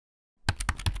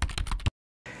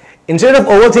Instead of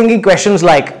overthinking questions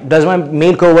like, does my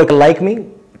male coworker like me?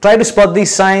 Try to spot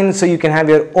these signs so you can have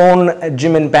your own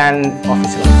Jim and Pan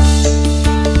office life.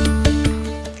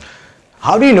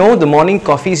 How do you know the morning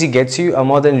coffees he gets you are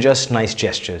more than just nice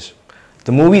gestures?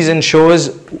 The movies and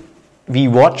shows we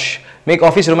watch make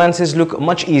office romances look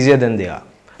much easier than they are.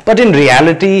 But in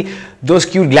reality, those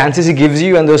cute glances he gives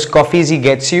you and those coffees he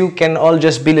gets you can all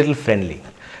just be a little friendly.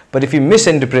 But if you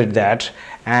misinterpret that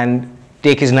and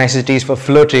take his niceties for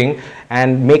flirting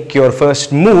and make your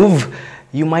first move,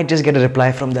 you might just get a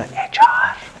reply from the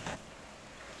HR.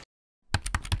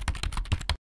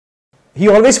 He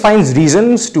always finds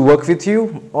reasons to work with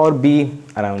you or be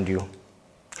around you.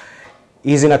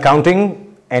 He's in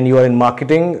accounting and you are in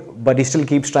marketing, but he still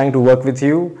keeps trying to work with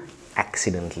you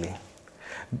accidentally.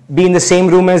 Be in the same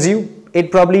room as you,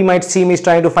 it probably might seem he's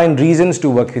trying to find reasons to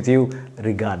work with you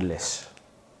regardless.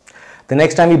 The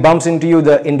next time he bumps into you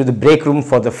into the break room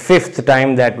for the 5th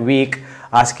time that week,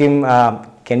 ask him,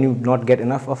 can you not get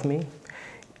enough of me?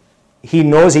 He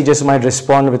knows he just might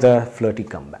respond with a flirty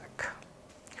comeback.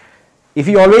 If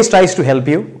he always tries to help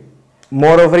you,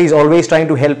 moreover he's always trying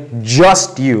to help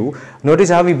just you, notice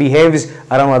how he behaves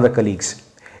around other colleagues.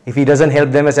 If he doesn't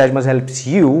help them as much as helps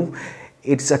you,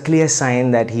 it's a clear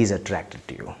sign that he's attracted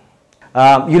to you.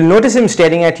 You'll notice him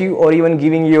staring at you or even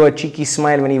giving you a cheeky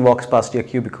smile when he walks past your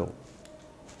cubicle.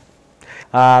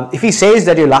 If he says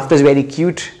that your laughter is very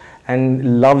cute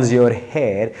and loves your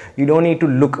hair, you don't need to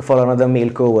look for another male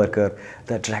coworker.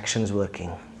 The attraction's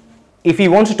working. If he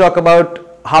wants to talk about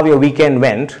how your weekend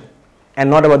went and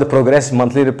not about the progress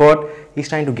monthly report, he's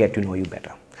trying to get to know you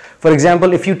better. For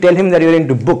example, if you tell him that you're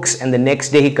into books and the next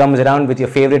day he comes around with your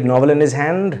favorite novel in his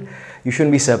hand, you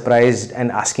shouldn't be surprised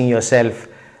and asking yourself,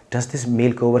 does this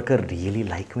male coworker really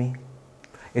like me?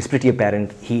 It's pretty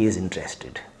apparent he is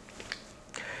interested.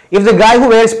 If the guy who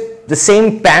wears the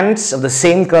same pants of the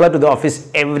same color to the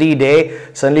office every day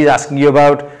suddenly is asking you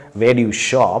about where do you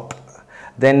shop,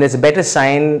 then there's a better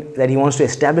sign that he wants to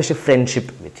establish a friendship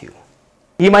with you.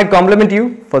 He might compliment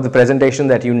you for the presentation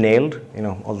that you nailed,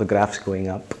 all the graphs going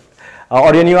up,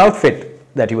 or your new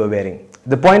outfit that you were wearing.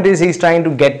 The point is he's trying to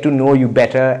get to know you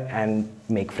better and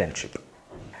make friendship.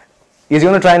 He's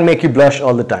going to try and make you blush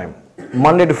all the time.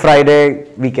 Monday to Friday,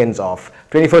 weekends off,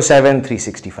 24/7,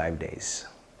 365 days.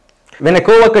 When a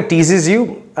coworker teases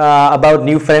you about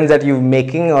new friends that you're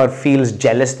making or feels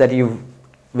jealous that you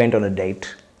went on a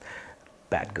date,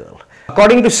 bad girl.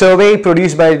 According to a survey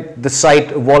produced by the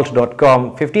site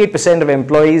vault.com, 58% of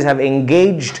employees have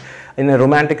engaged in a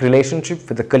romantic relationship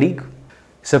with a colleague.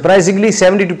 Surprisingly,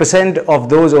 72% of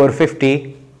those over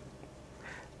 50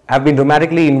 have been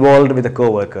romantically involved with a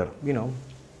coworker.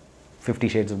 50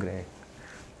 Shades of Grey.